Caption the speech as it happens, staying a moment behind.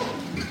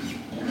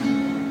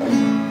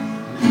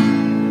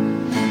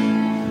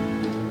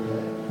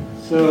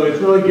So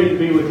it's really good to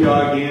be with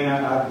y'all again.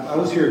 I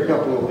was here a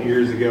couple of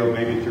years ago,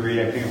 maybe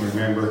 3, I can't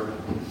remember.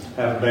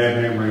 I have a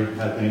bad memory,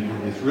 I think.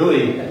 It's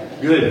really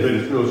good, but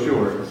it's real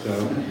short.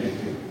 So,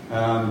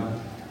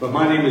 but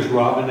my name is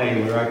Robin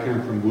Aylor. I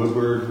come from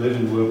Woodward, live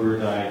in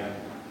Woodward. I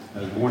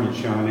was born in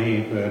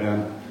Shawnee, but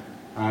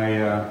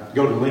I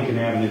go to Lincoln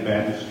Avenue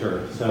Baptist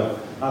Church. So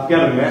I've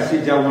got a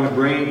message I want to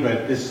bring,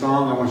 but this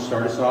song I want to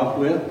start us off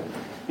with.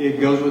 It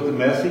goes with the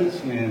message,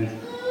 and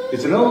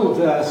it's an old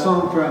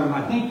song from,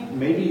 I think,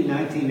 maybe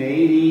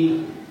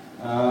 1980,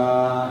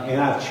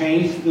 and I've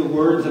changed the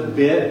words a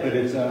bit, but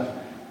it's a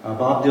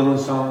Bob Dylan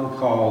song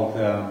called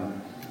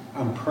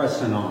I'm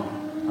Pressing On.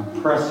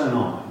 I'm Pressing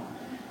On.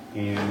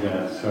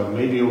 And so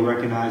maybe you'll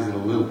recognize it a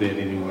little bit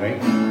anyway.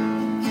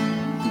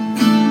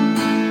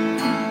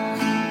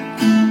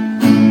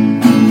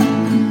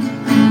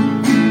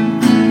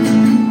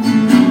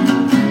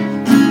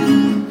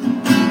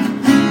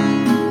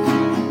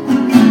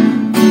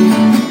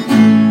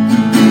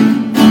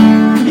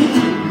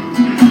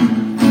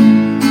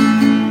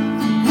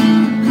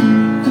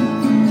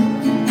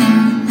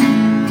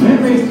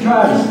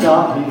 Try to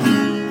stop me,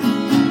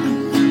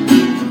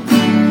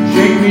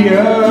 shake me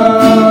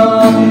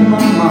up in my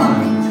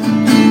mind,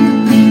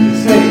 and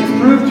say,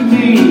 prove to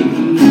me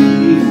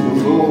He's the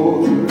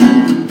Lord,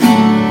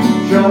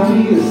 show me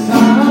a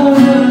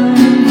sign.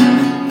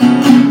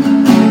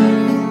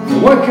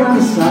 What kind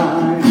of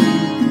sign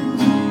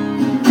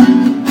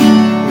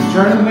would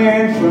turn a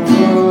man from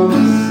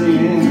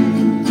sin?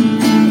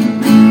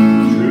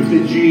 Truth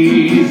that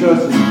Jesus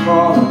is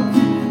calling,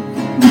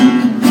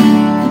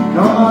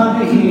 come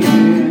unto Him.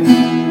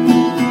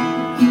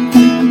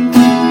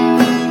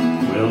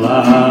 Well,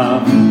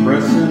 I'm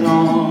pressing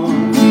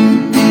on,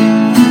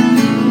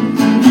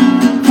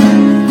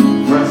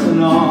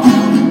 pressing on.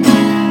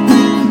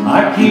 I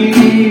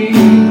keep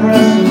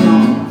pressing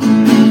on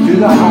to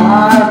the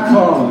high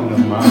calling of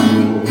my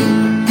Lord.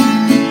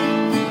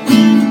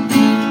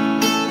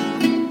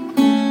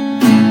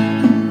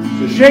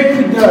 So shake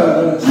the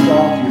dust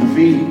off your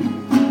feet,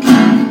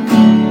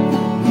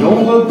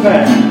 don't look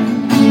back.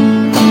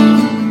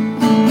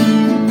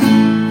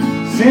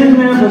 Sin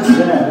never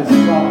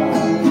satisfies.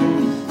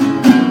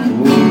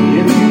 Oh,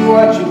 give you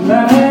what you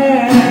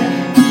lack.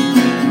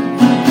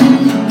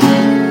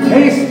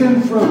 Hasten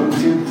from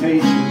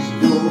temptation's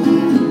door,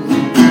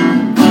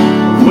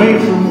 away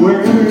from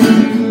where you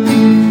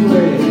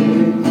fled.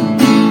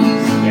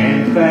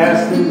 Stand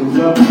fast in the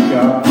love of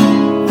God.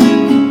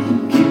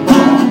 Keep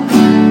on,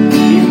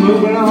 keep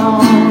moving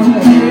on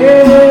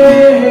ahead.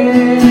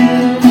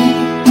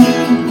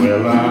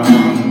 Well,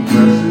 I'm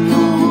pressing on.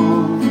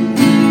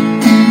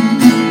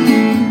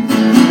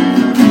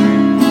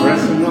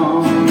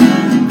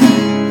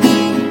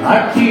 I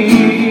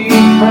keep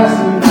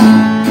pressing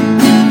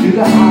on to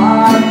the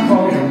high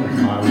calling of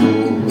my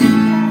Lord.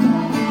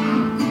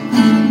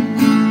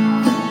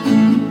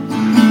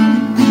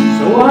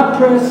 So I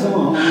press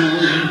on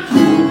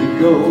toward the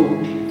goal,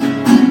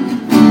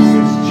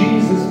 since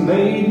Jesus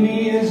made me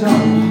His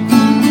own,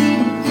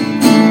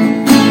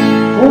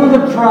 for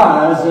the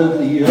prize of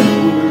the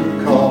upward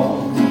call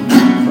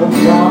of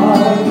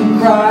God in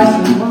Christ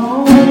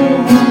alone.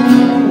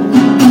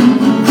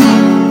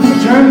 I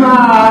turn my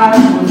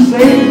eyes from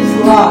Satan's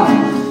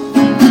lies,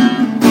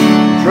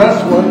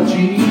 trust what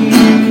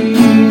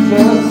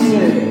Jesus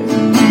said,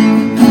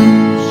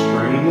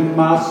 straining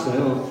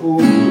myself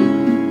forward,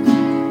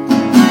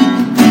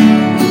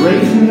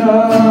 raising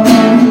up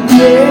the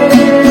dead.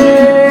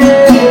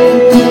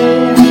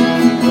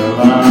 Well,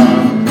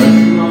 I'm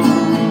pressing on,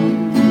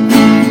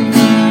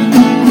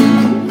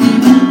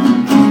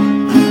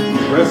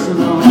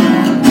 pressing on.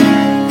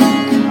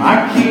 I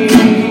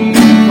keep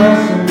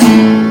pressing on.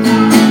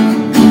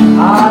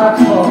 I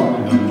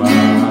calling of my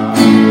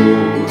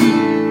Lord.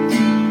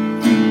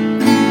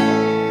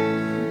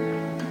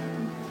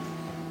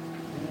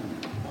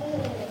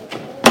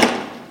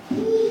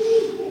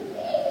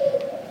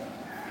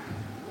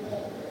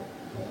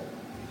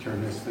 Turn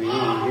this thing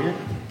on here.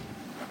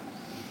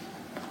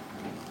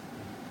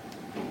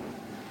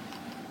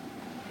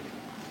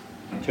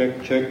 Check,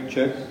 check,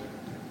 check.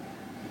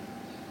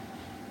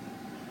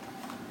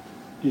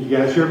 Can you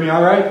guys hear me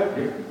all right?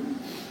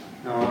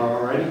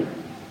 All righty.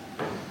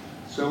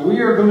 So we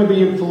are going to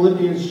be in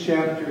Philippians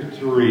chapter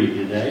 3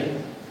 today.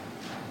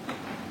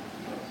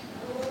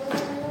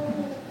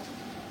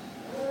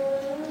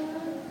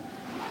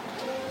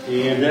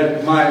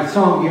 And my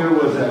song here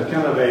was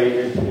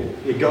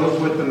it goes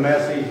with the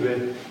message, but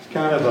it's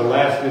kind of a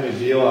last minute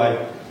deal.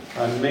 I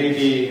may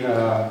be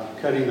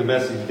cutting the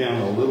message down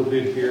a little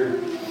bit here.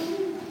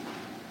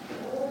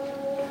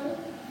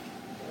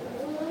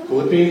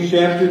 Philippians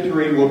chapter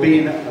 3, we'll be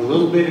in a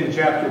little bit in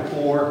chapter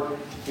 4.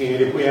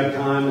 And if we have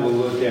time, we'll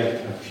look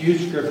at a few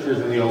scriptures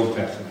in the Old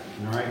Testament.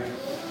 All right?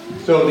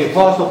 So the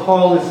Apostle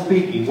Paul is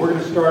speaking. We're going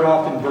to start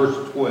off in verse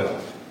 12.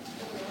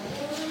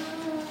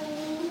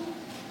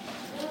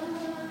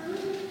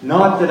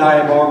 Not that I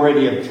have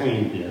already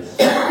obtained this,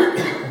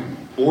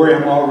 or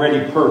am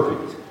already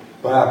perfect,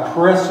 but I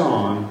press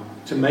on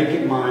to make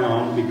it my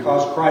own,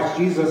 because Christ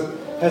Jesus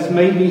has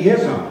made me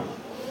his own.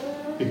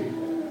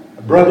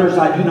 Brothers,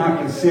 I do not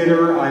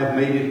consider I have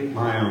made it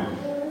my own.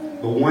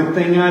 But one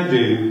thing I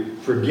do,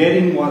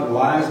 forgetting what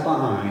lies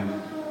behind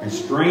and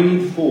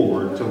straining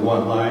forward to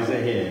what lies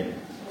ahead,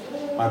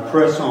 I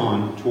press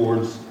on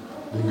towards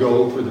the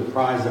goal for the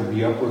prize of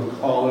the upward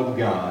call of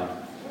God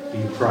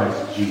in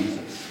Christ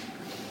Jesus.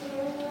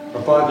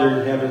 Our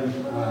Father in heaven,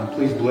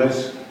 please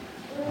bless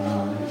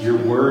your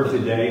word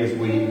today as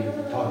we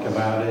talk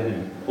about it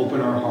and open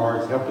our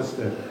hearts. Help us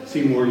to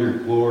see more of your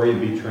glory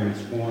and be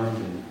transformed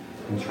and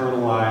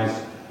internalize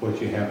what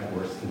you have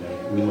for us today.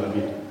 We love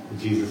you. In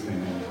Jesus'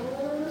 name, amen.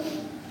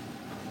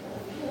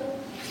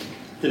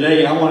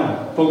 Today, I want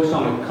to focus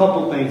on a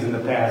couple things in the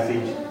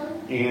passage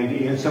and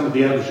in some of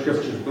the other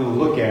scriptures we're going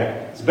to look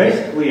at. It's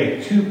basically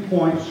a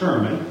 2-point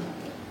sermon.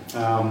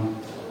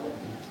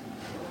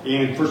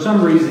 And for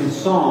some reason,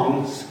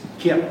 songs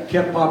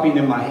kept popping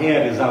in my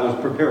head as I was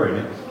preparing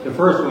it. The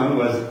first one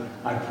was,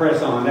 I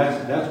press on.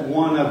 That's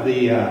one of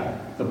the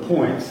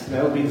points.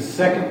 That would be the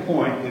second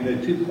point in the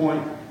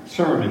 2-point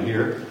sermon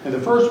here. And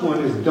the first one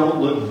is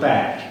don't look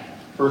back.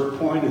 First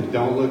point is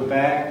don't look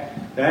back.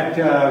 That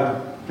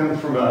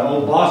comes from an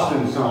old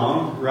Boston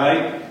song,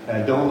 right?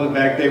 Don't look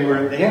back. They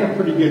had a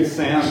pretty good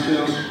sound to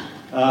them.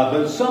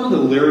 But some of the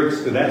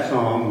lyrics to that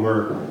song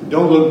were,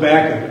 don't look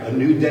back, a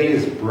new day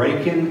is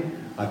breaking.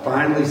 I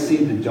finally see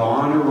the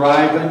dawn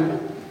arriving.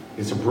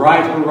 It's a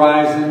bright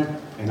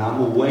horizon, and I'm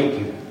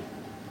awakening.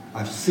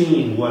 I've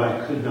seen what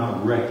I could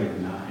not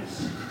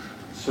recognize.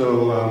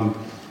 So,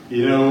 if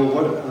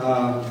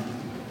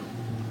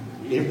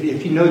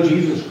you know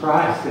Jesus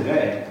Christ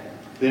today,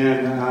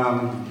 then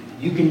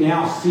you can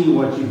now see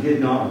what you did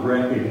not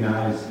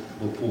recognize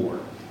before.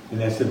 And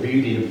that's the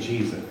beauty of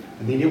Jesus.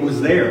 I mean, it was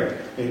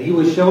there, and he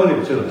was showing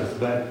it to us,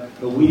 but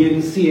we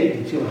didn't see it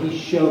until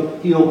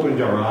he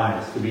opened our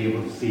eyes to be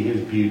able to see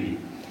his beauty.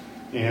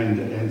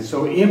 And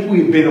so if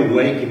we've been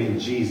awakened in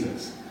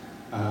Jesus,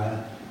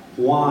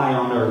 why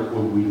on earth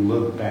would we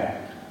look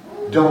back?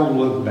 Don't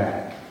look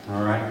back,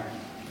 all right?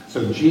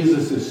 So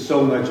Jesus is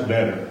so much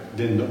better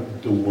than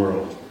the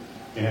world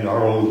and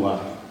our old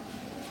life.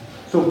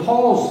 So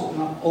Paul's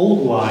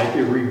old life,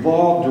 it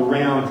revolved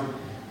around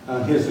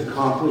his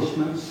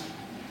accomplishments,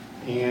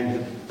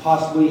 and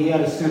possibly he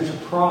had a sense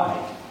of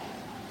pride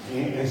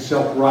and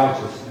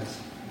self-righteousness.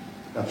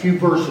 A few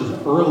verses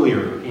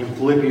earlier in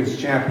Philippians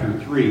chapter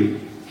 3,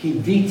 he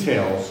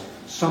details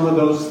some of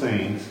those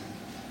things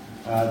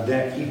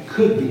that he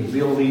could be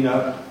building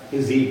up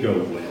his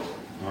ego with.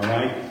 All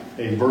right?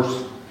 In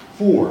verse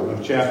 4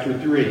 of chapter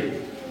 3.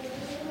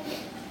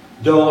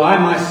 Though I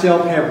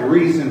myself have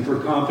reason for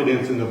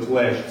confidence in the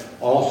flesh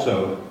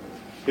also,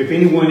 if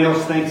anyone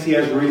else thinks he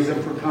has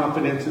reason for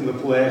confidence in the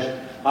flesh,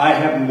 I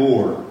have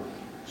more.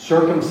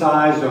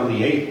 Circumcised on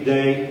the 8th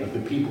day of the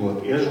people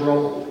of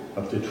Israel,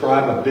 of the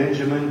tribe of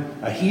Benjamin,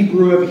 a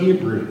Hebrew of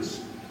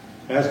Hebrews,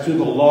 as to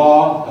the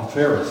law, a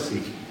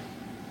Pharisee,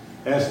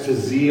 as to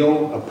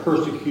zeal, a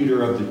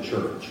persecutor of the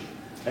church,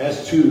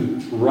 as to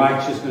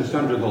righteousness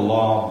under the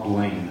law,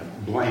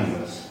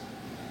 blameless.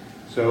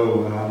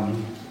 So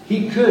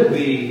he could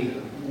be,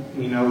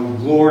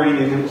 glorying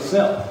in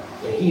himself.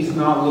 He's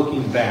not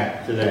looking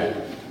back to that.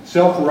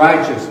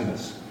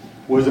 Self-righteousness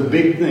was a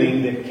big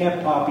thing that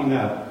kept popping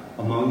up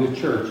among the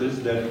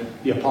churches that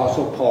the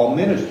Apostle Paul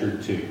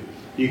ministered to.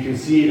 You can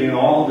see it in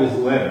all of his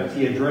letters.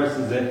 He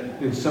addresses it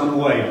in some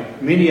way.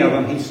 Many of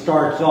them, he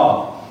starts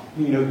off,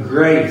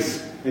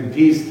 grace and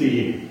peace to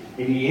you.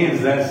 And he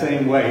ends that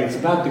same way. It's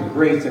about the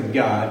grace of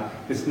God.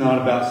 It's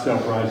not about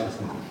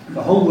self-righteousness.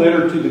 The whole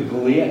letter to the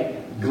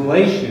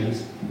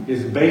Galatians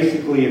is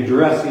basically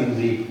addressing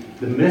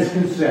the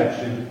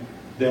misconception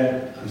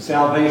that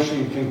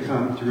salvation can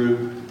come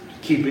through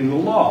keeping the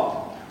law.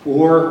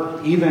 Or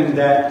even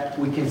that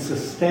we can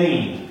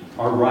sustain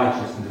our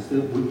righteousness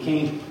that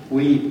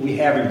we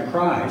have in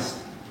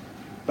Christ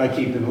by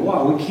keeping the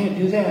law. We can't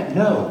do that.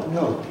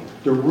 No.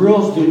 The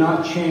rules do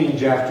not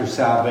change after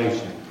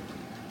salvation.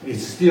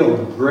 It's still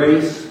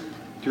grace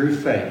through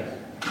faith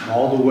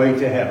all the way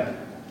to heaven.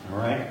 All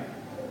right?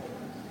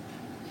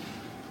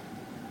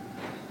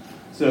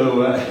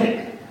 So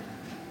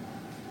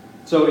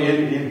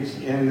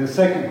in the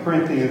 2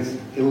 Corinthians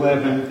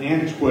 11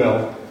 and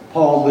 12,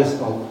 Paul lists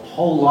a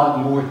whole lot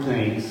more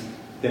things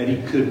that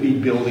he could be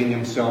building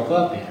himself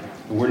up in.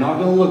 And we're not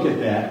going to look at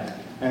that.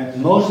 And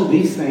most of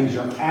these things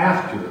are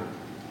after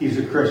he's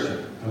a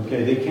Christian.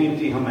 Okay, they came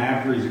to him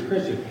after he's a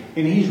Christian.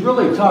 And he's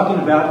really talking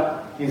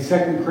about, in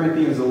 2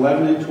 Corinthians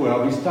 11 and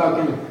 12, he's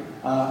talking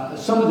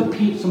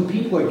some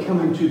people had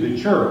come into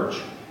the church,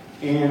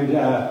 and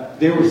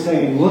they were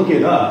saying, look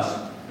at us.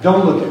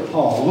 Don't look at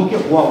Paul. Look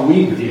at what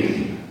we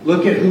did.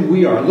 Look at who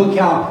we are. Look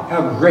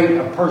how great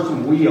a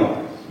person we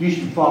are. You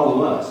should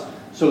follow us.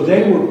 So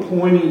they were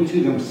pointing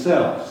to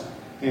themselves.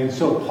 And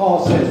so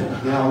Paul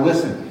says, now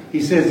listen, he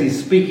says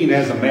he's speaking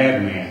as a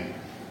madman.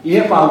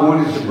 If I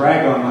wanted to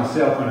brag on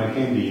myself when I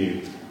came to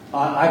you,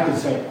 I could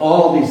say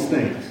all these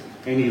things.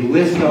 And he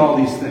listed all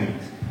these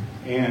things.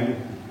 And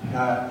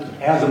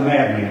as a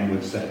madman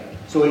would say.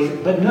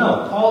 But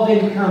no, Paul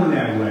didn't come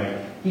that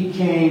way. He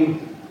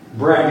came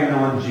bragging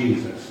on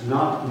Jesus,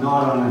 not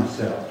on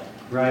himself,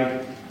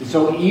 right? And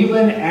so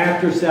even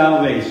after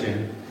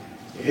salvation,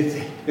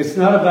 it's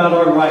not about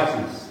our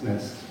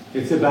righteousness.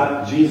 It's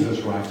about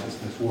Jesus'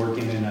 righteousness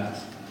working in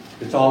us.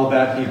 It's all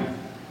about him.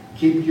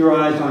 Keep your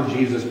eyes on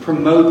Jesus.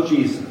 Promote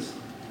Jesus.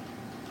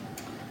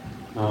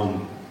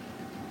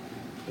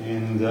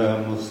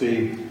 We'll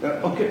see.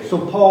 Okay, so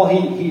Paul,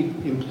 he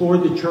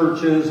implored the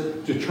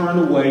churches to turn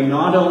away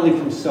not only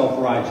from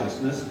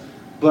self-righteousness,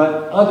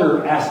 but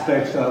other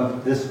aspects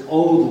of this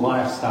old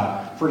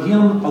lifestyle. For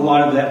him, a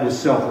lot of that was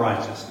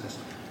self-righteousness.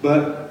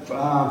 But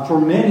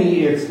for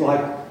many, it's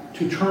like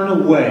to turn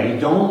away.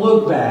 Don't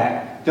look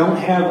back. Don't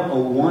have a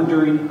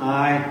wandering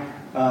eye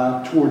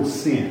towards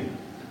sin.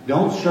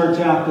 Don't search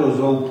out those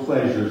old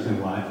pleasures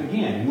in life.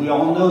 Again, we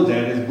all know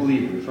that as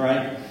believers,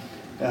 right?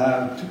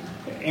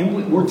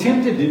 And we're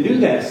tempted to do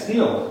that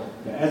still,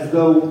 as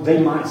though they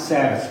might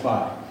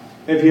satisfy.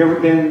 Have you ever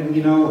been,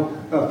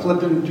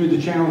 flipping through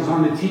the channels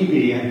on the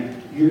TV and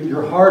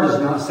your heart is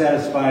not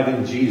satisfied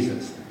in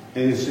Jesus?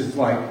 And it's just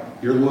like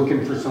you're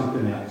looking for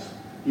something else.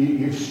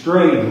 You've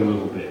strayed a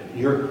little bit.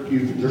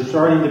 You're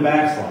starting to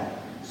backslide.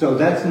 So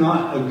that's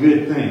not a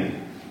good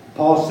thing.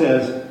 Paul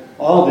says,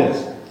 all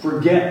this,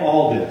 forget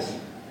all this.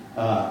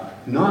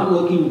 Not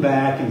looking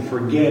back and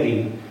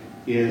forgetting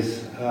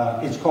is,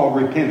 it's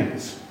called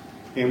repentance.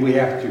 And we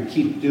have to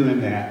keep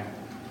doing that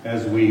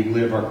as we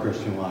live our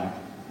Christian life.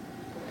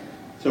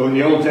 So in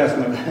the Old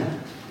Testament,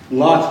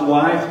 Lot's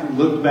wife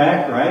looked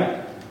back,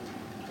 right?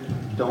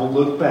 Don't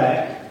look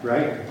back,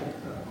 right?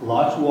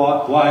 Lot's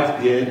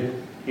wife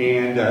did.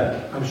 And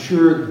I'm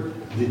sure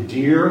the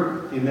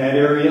deer in that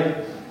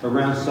area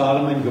around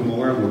Sodom and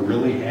Gomorrah were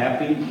really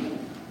happy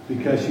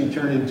because she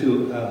turned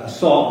into a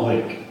salt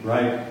lake,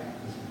 right?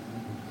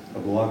 A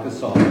block of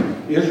salt.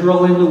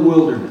 Israel in the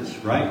wilderness,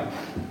 right?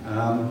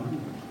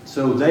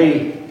 So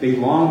they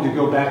longed to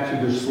go back to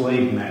their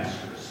slave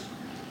masters.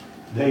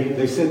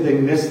 They said they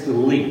missed the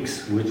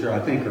leeks, which I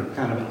think are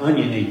kind of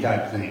oniony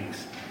type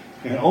things.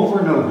 And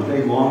over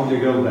they longed to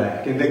go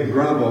back, and they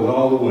grumbled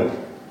all the way.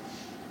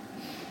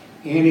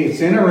 And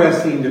it's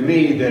interesting to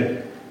me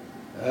that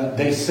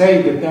they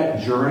say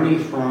that journey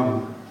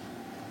from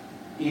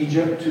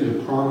Egypt to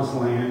the Promised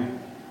Land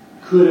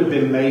could have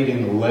been made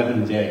in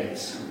 11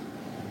 days.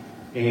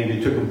 And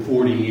it took them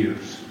 40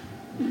 years.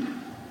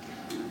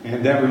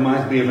 And that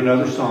reminds me of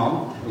another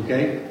song,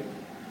 okay?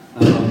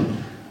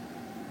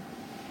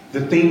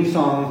 The theme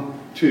song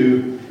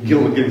to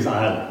Gilligan's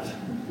Island.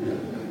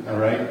 All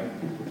right?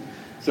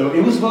 So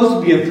it was supposed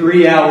to be a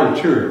 3-hour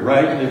tour,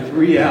 right? A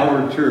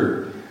 3-hour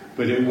tour.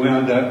 But it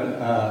wound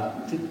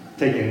up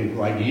taking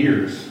like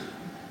years.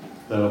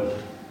 So,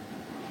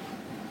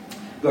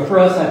 but for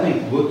us, I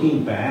think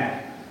looking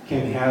back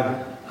can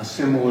have a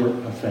similar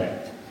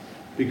effect.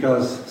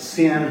 Because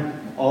sin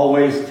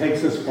always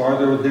takes us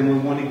farther than we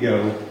want to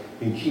go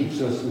and keeps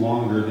us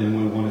longer than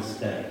we want to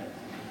stay.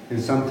 And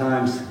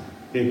sometimes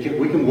we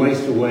can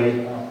waste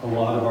away a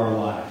lot of our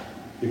life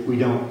if we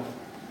don't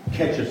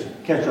catch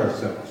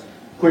ourselves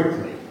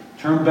quickly.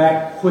 Turn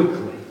back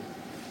quickly.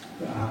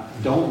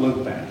 Don't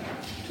look back.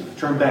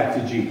 Turn back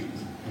to Jesus.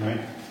 Right?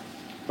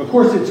 Of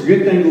course, it's a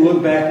good thing to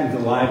look back and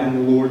delight in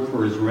the Lord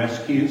for his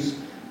rescues.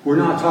 We're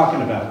not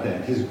talking about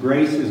that. His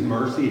grace, his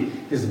mercy,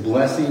 his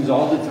blessings,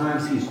 all the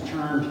times he's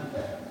turned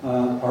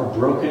our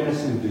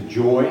brokenness into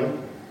joy.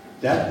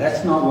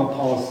 That's not what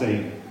Paul is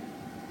saying.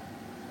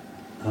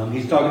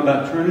 He's talking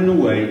about turning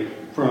away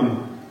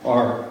from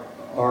our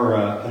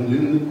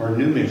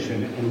new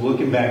mission and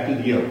looking back to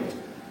the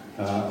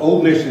old.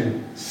 Old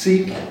mission,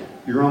 seek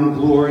your own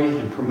glory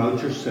and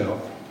promote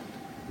yourself.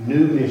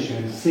 New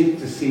mission, seek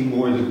to see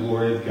more of the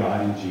glory of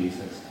God in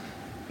Jesus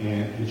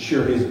and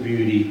share his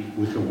beauty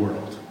with the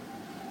world.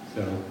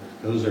 So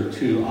those are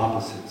two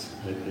opposites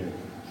right there.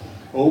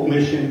 Old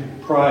mission,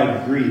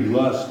 pride, greed,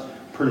 lust,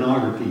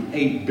 pornography,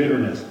 hate,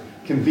 bitterness,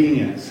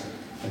 convenience,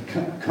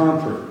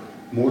 comfort,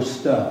 more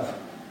stuff,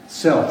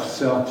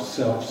 self.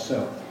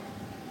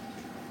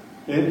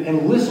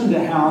 And listen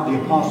to how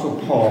the Apostle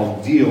Paul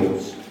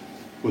deals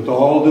with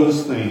all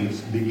those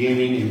things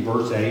beginning in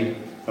verse 8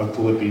 of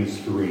Philippians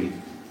 3.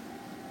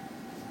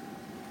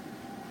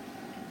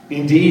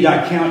 Indeed,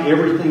 I count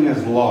everything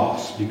as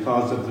loss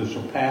because of the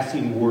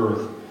surpassing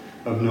worth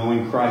of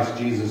knowing Christ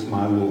Jesus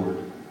my Lord.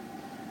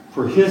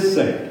 For his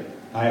sake,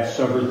 I have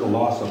suffered the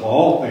loss of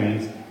all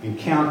things and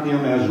count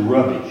them as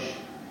rubbish,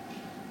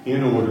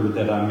 in order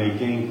that I may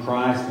gain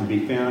Christ and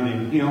be found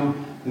in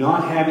him,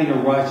 not having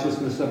a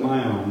righteousness of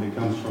my own that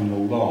comes from the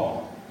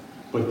law,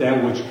 but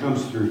that which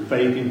comes through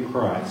faith in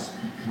Christ,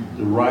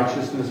 the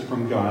righteousness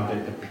from God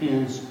that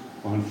depends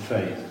on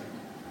faith.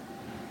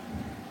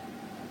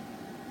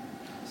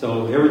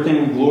 So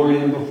everything we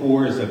gloried in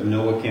before is of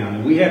no account.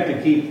 And we have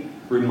to keep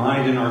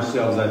reminding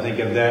ourselves, I think,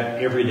 of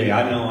that every day.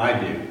 I know I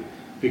do.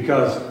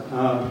 Because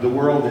the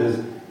world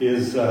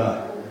is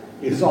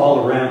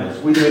all around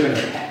us. We live in a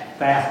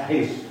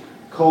fast-paced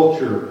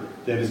culture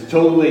that is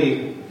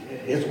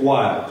it's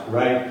wild,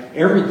 right?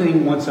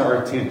 Everything wants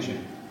our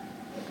attention.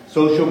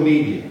 Social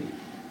media,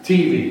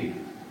 TV,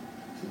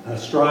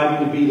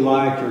 striving to be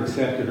liked or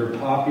accepted or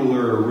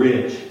popular or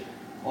rich.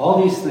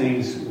 All these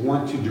things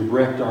want to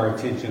direct our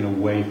attention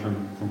away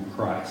from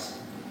Christ.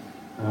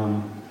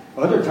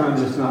 Other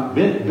times it's not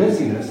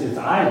busyness, it's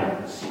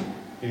idleness.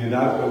 And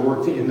I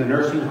worked in the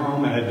nursing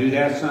home, and I do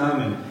that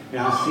some, and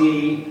I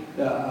see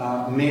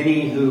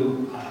many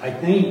who I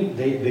think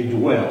they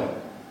dwell.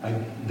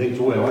 They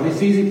dwell. And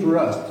it's easy for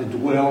us to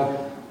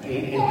dwell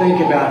and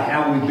think about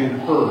how we've been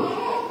hurt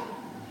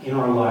in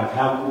our life,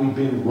 how we've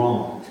been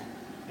wronged.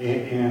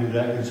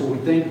 And so we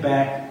think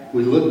back,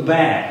 we look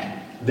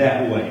back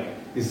that way.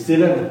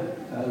 Instead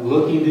of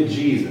looking to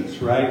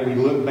Jesus, right? We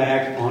look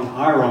back on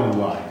our own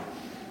life.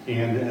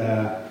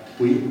 And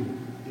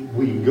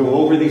we go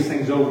over these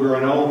things over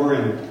and over,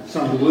 and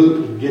some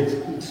loop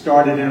gets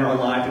started in our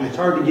life, and it's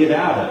hard to get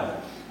out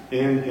of.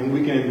 And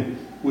we can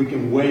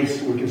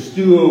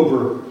stew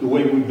over the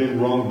way we've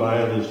been wronged by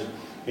others,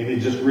 and it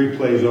just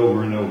replays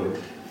over and over.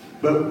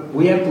 But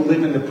we have to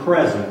live in the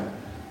present,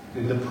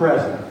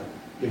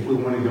 if we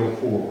want to go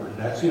forward.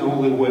 That's the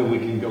only way we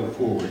can go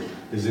forward,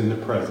 is in the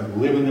present.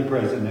 Live in the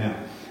present now.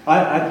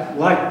 I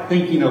like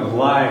thinking of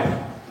life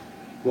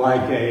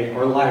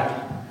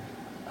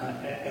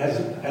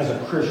as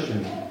a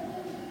Christian.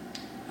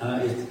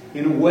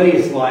 In a way,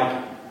 it's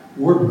like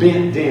we're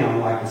bent down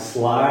like a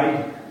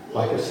slide.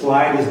 Like a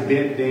slide is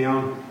bent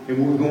down,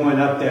 and we're going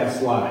up that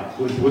slide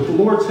with the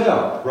Lord's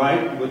help,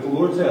 right? With the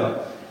Lord's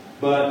help.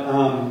 But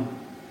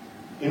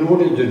in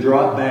order to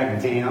drop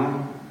back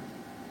down,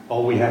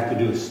 all we have to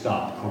do is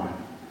stop climbing.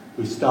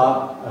 We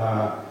stop.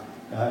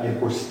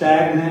 If we're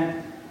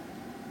stagnant,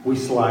 we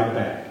slide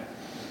back.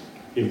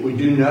 If we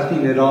do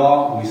nothing at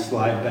all, we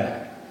slide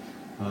back.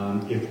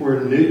 If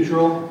we're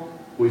neutral,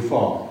 we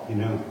fall.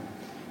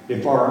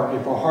 If our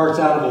heart's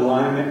out of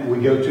alignment,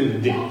 we go to the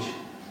ditch.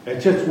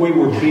 That's just the way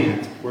we're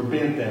bent. We're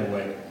bent that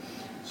way.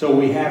 So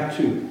we have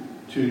to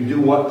do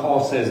what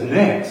Paul says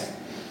next,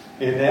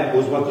 and that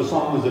was what the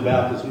song was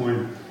about this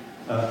morning.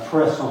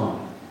 Press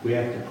on. We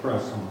have to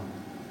press on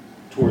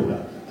toward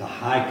the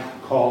high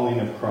calling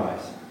of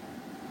Christ.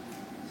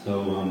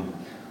 So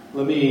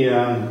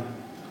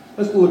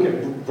let's look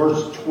at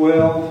verse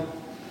 12.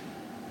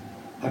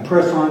 I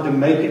press on to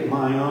make it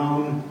my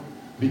own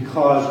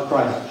because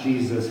Christ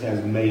Jesus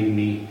has made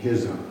me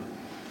his own.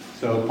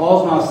 So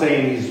Paul's not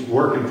saying he's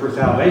working for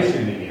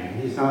salvation again.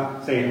 He's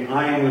not saying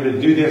I am going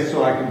to do this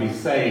so I can be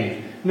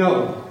saved.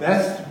 No,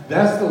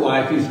 that's the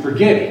life he's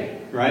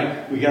forgetting,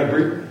 right? We got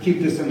to keep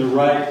this in the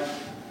right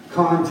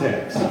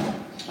context.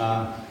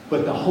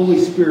 But the Holy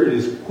Spirit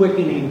is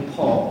quickening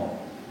Paul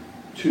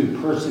to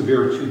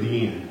persevere to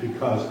the end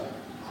because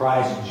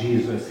Christ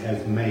Jesus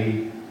has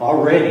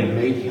already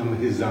made him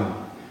his own.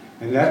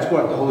 And that's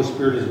what the Holy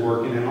Spirit is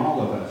working in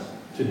all of us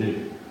to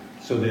do,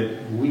 so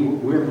that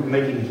we're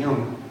making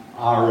him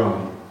our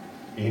own.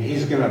 And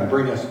he's going to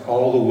bring us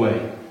all the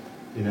way,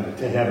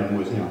 to heaven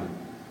with him.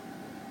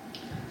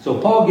 So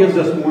Paul gives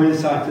us more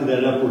insight to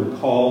that upward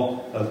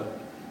call a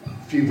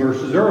few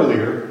verses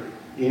earlier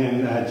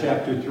in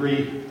chapter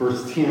 3,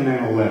 verse 10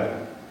 and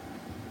 11.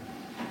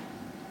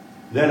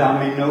 That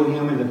I may know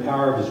him in the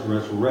power of his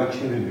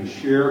resurrection and be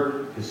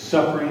share his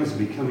sufferings,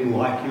 becoming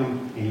like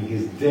him in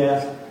his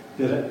death,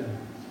 that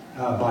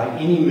by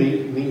any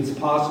means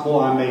possible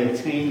I may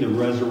attain the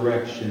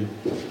resurrection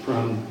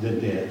from the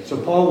dead. So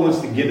Paul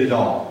wants to get it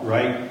all,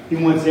 right? He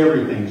wants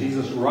everything.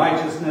 Jesus'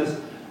 righteousness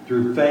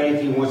through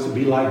faith. He wants to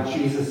be like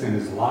Jesus in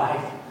his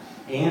life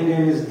and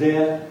in his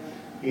death.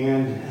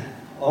 And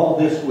all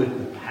this with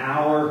the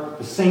power,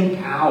 the same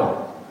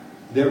power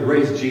that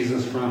raised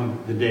Jesus from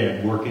the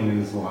dead working in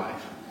his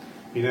life.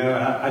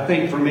 I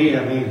think for me,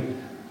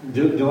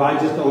 do I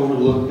just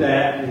overlook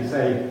that and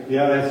say,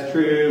 yeah, that's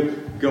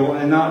true, go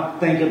and not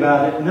think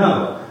about it?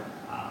 No.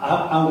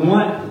 I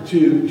want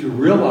to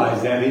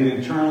realize that and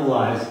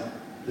internalize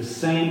the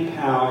same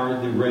power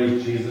that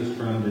raised Jesus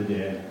from the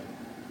dead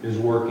is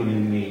working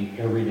in me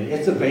every day.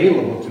 It's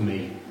available to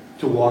me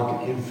to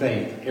walk in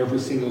faith every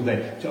single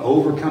day, to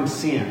overcome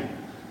sin,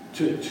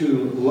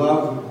 to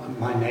love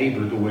my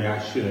neighbor the way I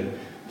should,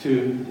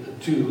 to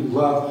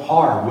love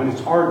hard when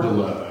it's hard to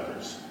love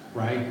others,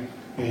 right?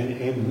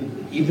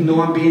 And even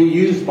though I'm being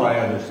used by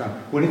others,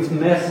 when it's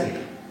messy,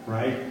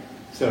 right?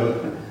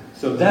 So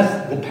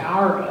that's the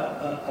power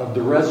of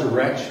the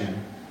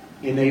resurrection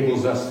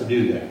enables us to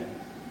do that.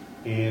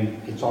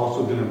 And it's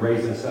also going to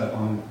raise us up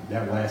on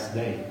that last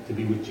day to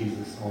be with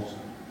Jesus also.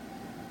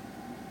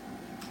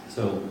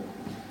 So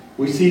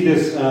we see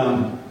this,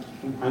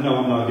 I know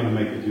I'm not going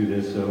to make it through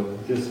this, so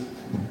just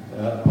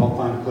I'll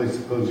find a place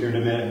to close here in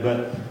a minute.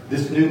 But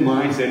this new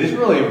mindset is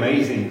really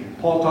amazing.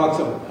 Paul talks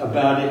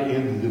about it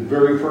in the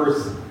very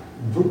first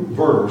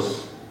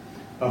verse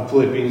of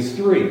Philippians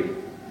 3.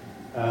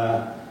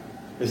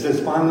 It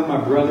says, finally, my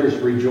brothers,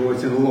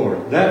 rejoice in the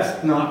Lord.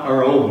 That's not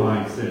our old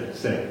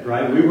mindset,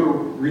 right? We were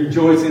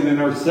rejoicing in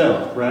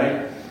ourselves,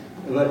 right?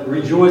 But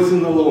rejoice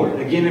in the Lord.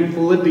 Again, in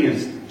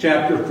Philippians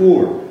chapter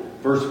 4,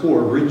 verse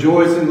 4,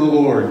 rejoice in the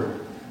Lord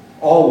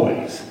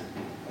always.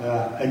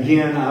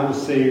 Again, I will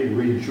say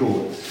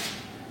rejoice.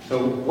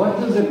 So what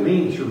does it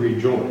mean to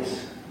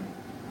rejoice?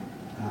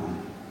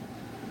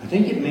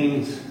 think it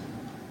means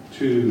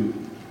to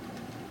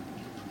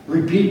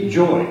repeat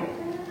joy,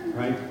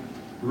 right?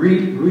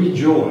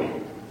 Rejoy.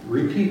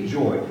 Repeat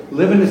joy.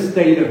 Live in a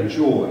state of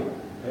joy.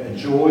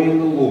 Joy in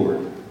the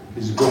Lord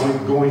is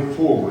going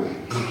forward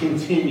and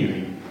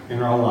continuing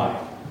in our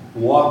life.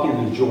 Walk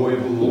in the joy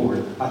of the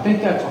Lord. I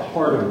think that's a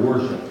heart of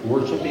worship.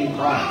 Worshiping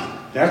Christ.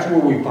 That's where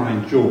we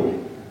find joy.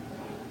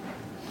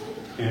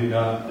 And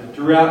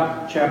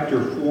throughout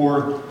chapter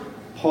 4,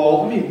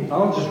 Paul,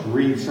 I'll just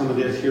read some of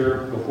this here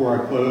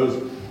before I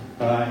close.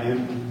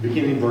 In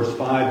beginning verse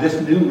 5,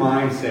 this new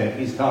mindset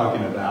he's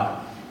talking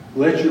about.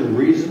 Let your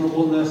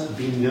reasonableness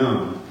be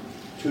known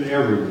to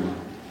everyone.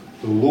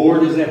 The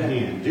Lord is at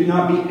hand. Do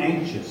not be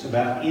anxious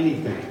about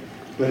anything,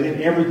 but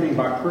in everything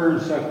by prayer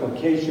and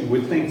supplication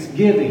with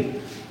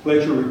thanksgiving,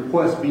 let your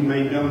requests be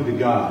made known to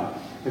God.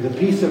 And the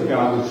peace of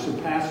God, which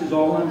surpasses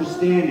all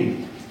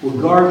understanding, will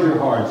guard your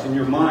hearts and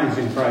your minds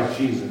in Christ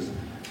Jesus.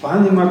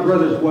 Finally, my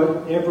brothers,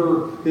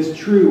 whatever is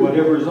true,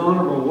 whatever is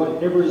honorable,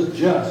 whatever is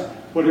just,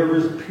 whatever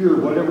is pure,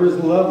 whatever is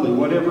lovely,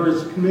 whatever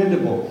is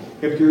commendable,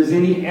 if there is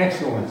any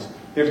excellence,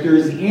 if there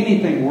is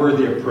anything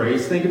worthy of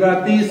praise, think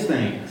about these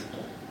things.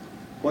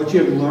 What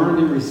you have learned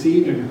and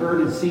received and heard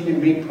and seen in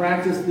me,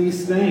 practice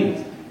these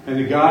things, and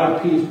the God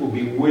of peace will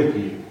be with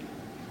you.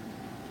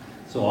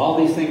 So all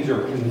these things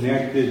are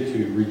connected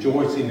to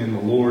rejoicing in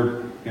the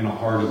Lord in a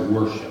heart of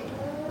worship.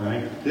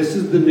 Right? This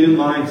is the new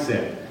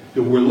mindset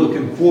that we're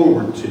looking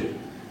forward to,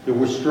 that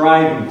we're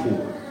striving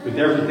for with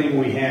everything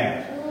we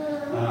have.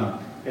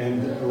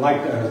 And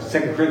like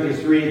 2 Corinthians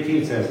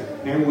 3:18 says,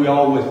 and we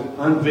all with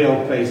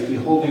unveiled face,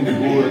 beholding the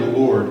glory of the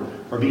Lord,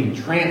 are being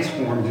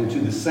transformed into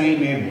the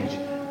same image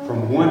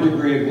from one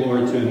degree of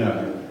glory to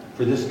another.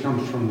 For this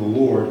comes from the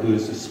Lord, who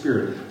is the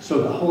Spirit.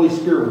 So the Holy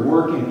Spirit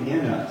working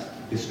in us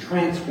is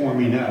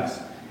transforming us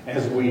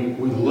as we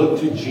look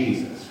to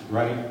Jesus,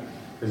 right?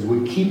 As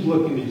we keep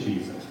looking to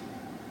Jesus.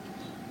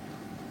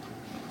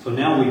 So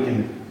now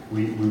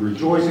we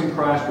rejoice in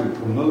Christ, we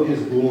promote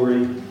His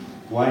glory,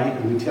 why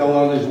we tell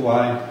others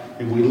why,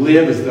 and we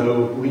live as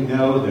though we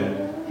know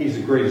that He's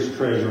the greatest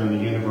treasure in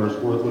the universe,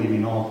 worth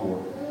leaving all for.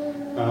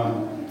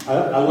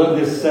 I love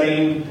this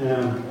saying,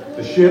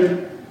 the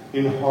ship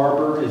in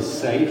harbor is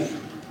safe,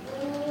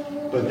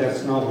 but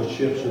that's not what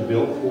ships are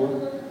built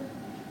for.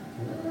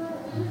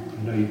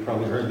 I know you've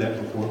probably heard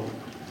that before.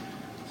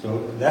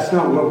 So that's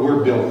not what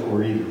we're built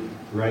for either,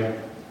 right?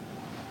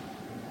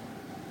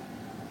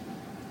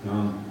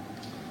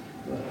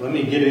 Let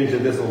me get into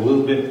this a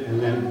little bit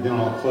and then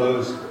I'll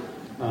close.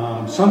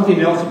 Something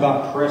else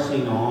about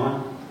pressing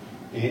on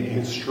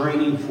and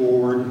straining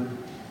forward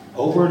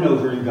over and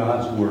over in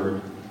God's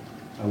Word.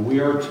 We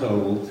are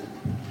told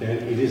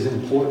that it is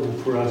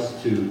important for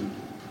us to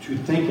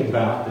think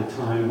about the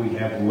time we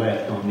have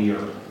left on the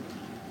earth.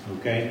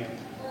 Okay?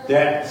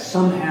 That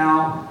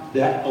somehow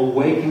that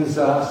awakens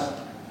us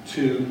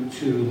to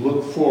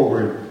look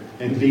forward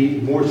and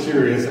be more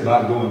serious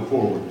about going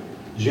forward.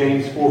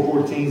 James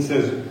 4:14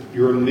 says,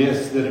 you're a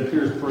mist that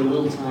appears for a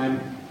little time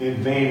and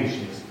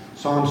vanishes.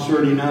 Psalms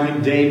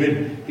 39,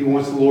 David, he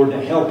wants the Lord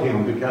to help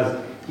him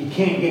because he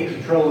can't get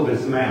control of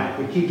his mouth.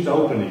 It keeps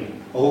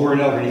opening over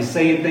and over. And he's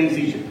saying things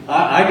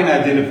I can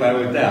identify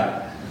with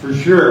that. For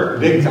sure.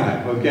 Big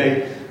time.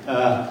 Okay?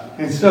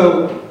 And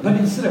so, but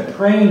instead of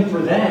praying for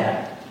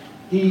that,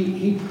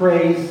 he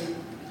prays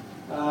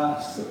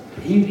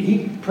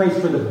he prays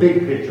for the big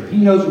picture. He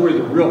knows where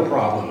the real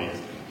problem is.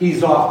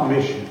 He's off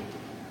mission.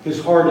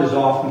 His heart is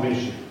off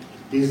mission.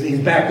 He's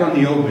back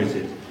on the old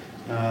mission.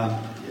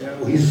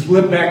 He's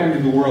slipped back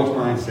into the world's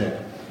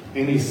mindset.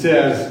 And he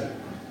says,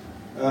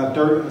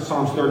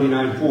 Psalms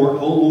 39:4,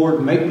 O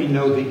Lord, make me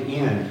know the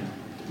end,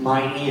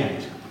 my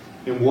end,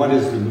 and what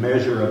is the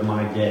measure of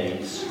my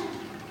days.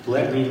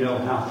 Let me know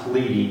how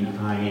fleeting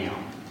I am.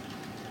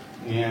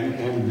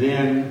 And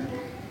then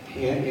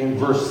in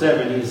verse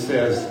 7 he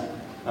says,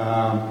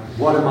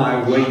 what am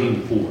I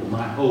waiting for?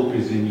 My hope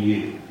is in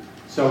you.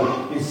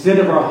 So instead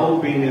of our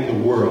hope being in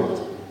the world,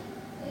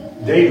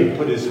 David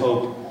put his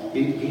hope,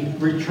 he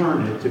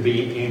returned it to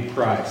be in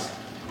Christ.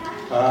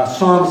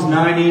 Psalms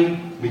 90,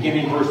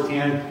 beginning verse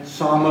 10,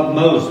 Psalm of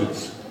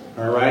Moses.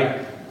 All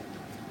right?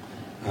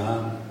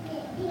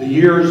 The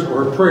years,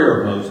 or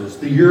prayer of Moses,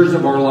 the years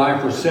of our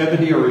life are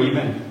 70, or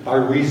even by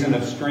reason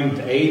of strength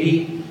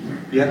 80.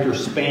 Yet their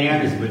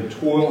span is but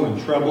toil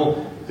and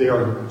trouble. They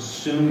are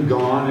soon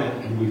gone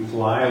and we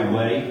fly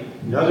away.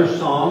 Another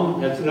song,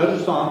 that's another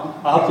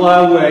song, I'll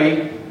Fly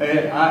Away.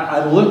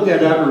 I looked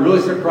that up, it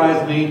really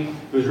surprised me.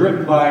 It was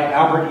written by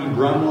Albert E.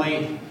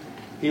 Brumley.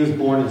 He was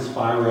born in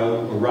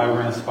Spiro, or right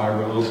around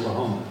Spiro,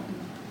 Oklahoma.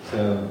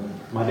 So,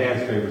 my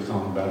dad's favorite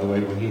song, by the way,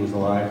 when he was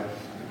alive.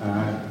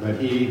 But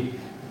he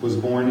was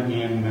born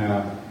in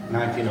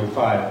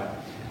 1905.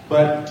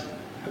 But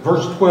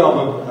verse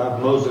 12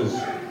 of Moses'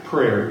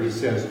 prayer, he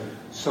says,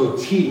 so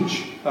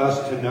teach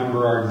us to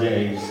number our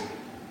days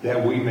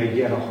that we may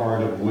get a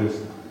heart of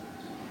wisdom.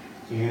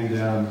 And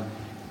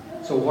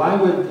so why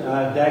would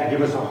that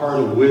give us a heart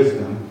of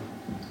wisdom?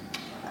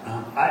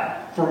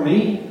 For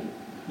me,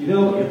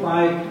 if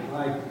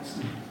I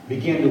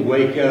begin to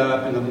wake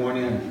up in the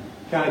morning and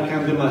kind of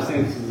come to my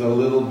senses a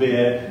little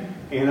bit.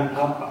 And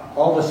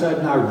all of a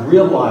sudden I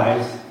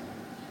realize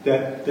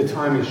that the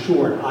time is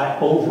short. I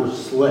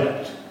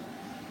overslept.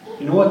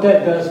 You know what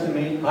that does to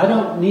me? I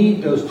don't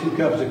need those 2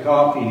 cups of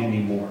coffee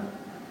anymore.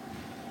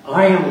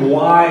 I am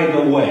wide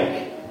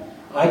awake.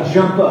 I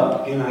jump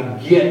up and I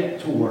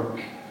get to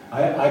work.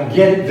 I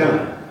get it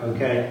done,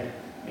 okay?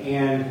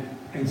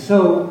 And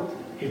so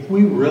if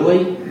we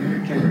really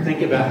can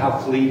think about how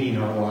fleeting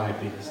our life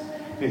is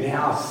and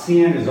how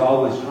sin is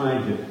always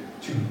trying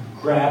to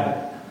grab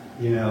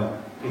it, you know,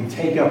 and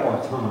take up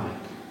our time,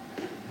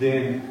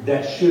 then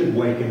that should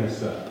waken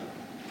us up.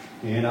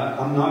 And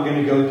I'm not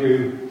going to go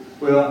through,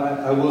 well,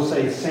 I will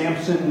say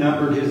Samson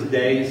numbered his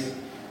days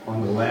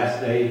on the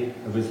last day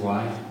of his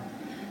life.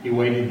 He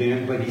waited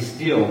then, but he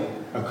still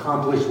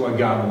accomplished what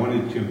God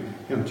wanted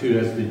him to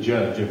as the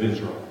judge of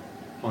Israel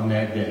on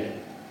that day.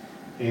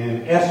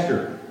 And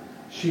Esther,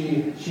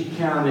 she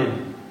counted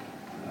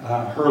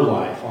her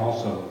life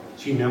also.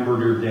 She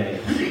numbered her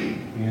days.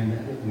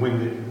 And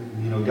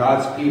when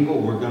God's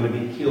people were going to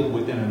be killed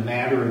within a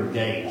matter of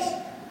days,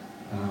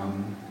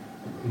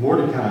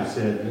 Mordecai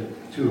said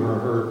to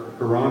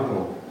her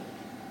uncle,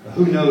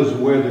 "Who knows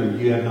whether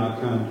you have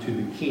not come to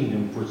the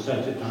kingdom for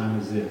such a time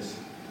as this?"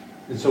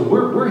 And so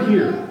we're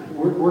here.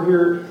 We're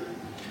here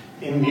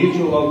in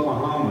Mutual,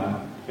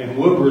 Oklahoma, and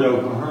Woodward,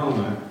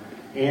 Oklahoma,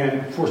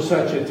 and for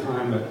such a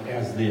time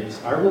as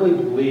this. I really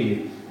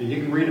believe, and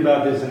you can read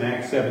about this in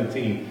Acts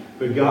 17,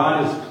 but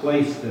God has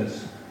placed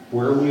us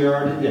where we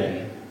are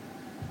today,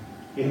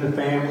 in the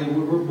family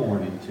we were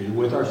born into,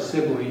 with our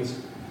siblings,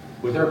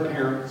 with our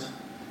parents,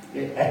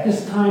 at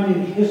this time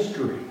in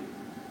history.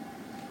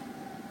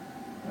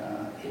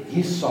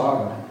 He's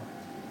sovereign.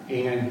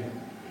 And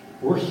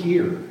we're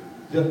here.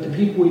 The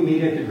people we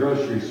meet at the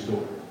grocery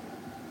store,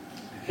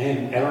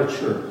 and at our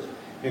church,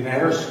 and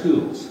at our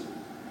schools,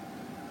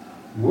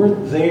 we're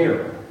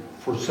there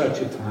for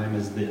such a time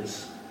as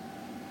this.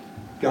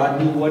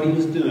 God knew what He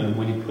was doing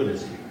when He put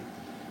us here.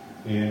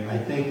 And I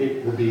think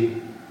it will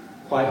be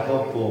quite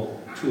helpful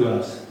to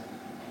us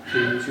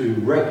to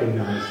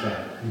recognize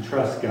that and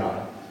trust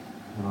God.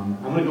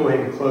 I'm going to go ahead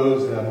and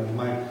close.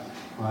 My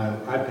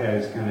iPad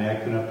is kind of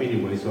acting up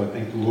anyway, so I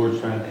think the Lord's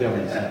trying to tell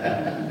me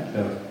something.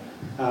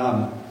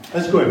 So,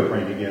 let's go ahead and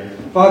pray together.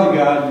 Father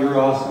God, you're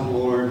awesome,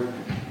 Lord.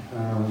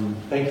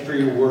 Thank you for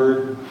your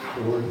word,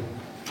 Lord.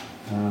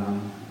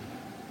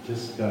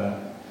 Just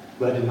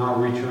let it not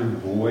return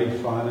void,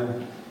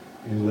 Father,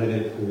 and let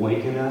it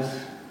awaken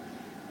us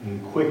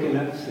and quicken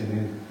us and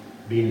then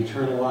be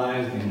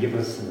internalized and give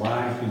us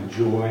life and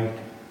joy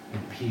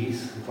and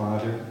peace,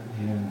 Father.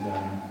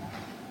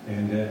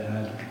 And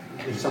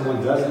if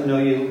someone doesn't know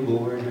you,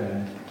 Lord,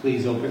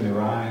 please open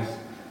their eyes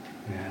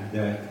and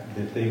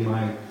that they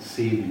might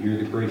see that you're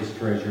the greatest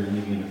treasure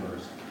in the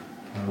universe,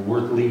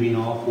 worth leaving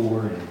all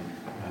for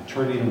and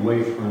turning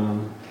away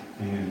from,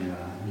 and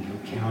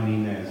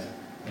counting as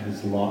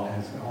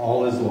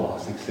all is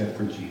lost except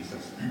for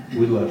Jesus.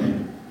 We love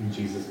you in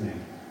Jesus'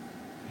 name.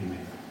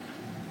 Amen.